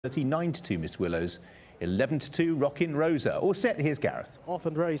39-2 Miss Willows, 11-2 Rockin' Rosa. All set, here's Gareth. Off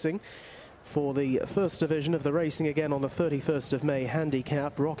and racing for the first division of the racing again on the 31st of May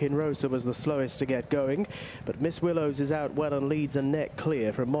handicap. Rockin' Rosa was the slowest to get going, but Miss Willows is out well and leads a neck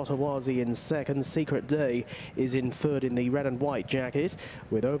clear from Motawazi in second. Secret Day is in third in the red and white jacket,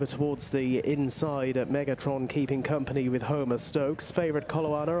 with over towards the inside Megatron keeping company with Homer Stokes. Favourite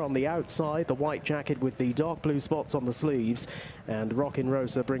Coloana on the outside, the white jacket with the dark blue spots on the sleeves, and Rockin'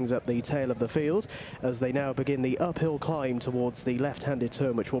 Rosa brings up the tail of the field as they now begin the uphill climb towards the left-handed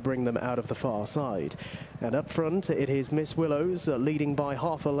turn, which will bring them out of the far side. And up front it is Miss Willows leading by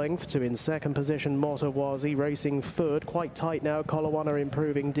half a length to in second position Motawazi, racing third. Quite tight now, Coloana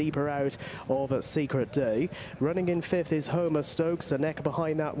improving deeper out of Secret Day. Running in fifth is Homer Stokes, a neck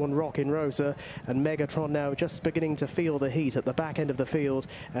behind that one Rockin' Rosa, and Megatron now just beginning to feel the heat at the back end of the field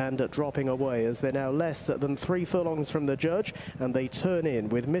and dropping away as they're now less than 3 furlongs from the judge, and they turn in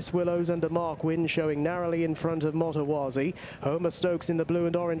with Miss Willows under Mark Wynne showing narrowly in front of Motawazi. Homer Stokes in the blue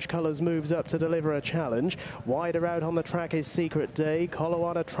and orange colours moves up to deliver a challenge. Wider out on the track is Secret Day.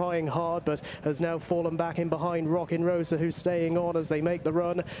 Coloana trying hard but has now fallen back in behind Rockin' Rosa, who's staying on as they make the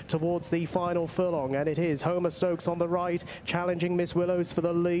run towards the final furlong, and it is Homer Stokes on the right challenging Miss Willows for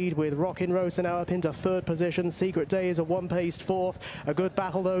the lead, with Rockin' Rosa now up into third position. Secret Day is a one-paced fourth. A good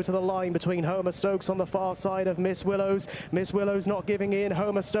battle though to the line between Homer Stokes on the far side of Miss Willows. Miss Willows not giving in.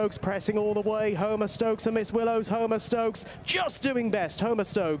 Homer Stokes pressing all the way. Homer Stokes and Miss Willows. Homer Stokes just doing best. Homer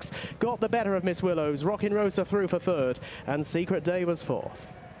Stokes got the better of Miss Willows. Rockin' Rosa through for third, and Secret Day was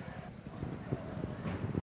fourth.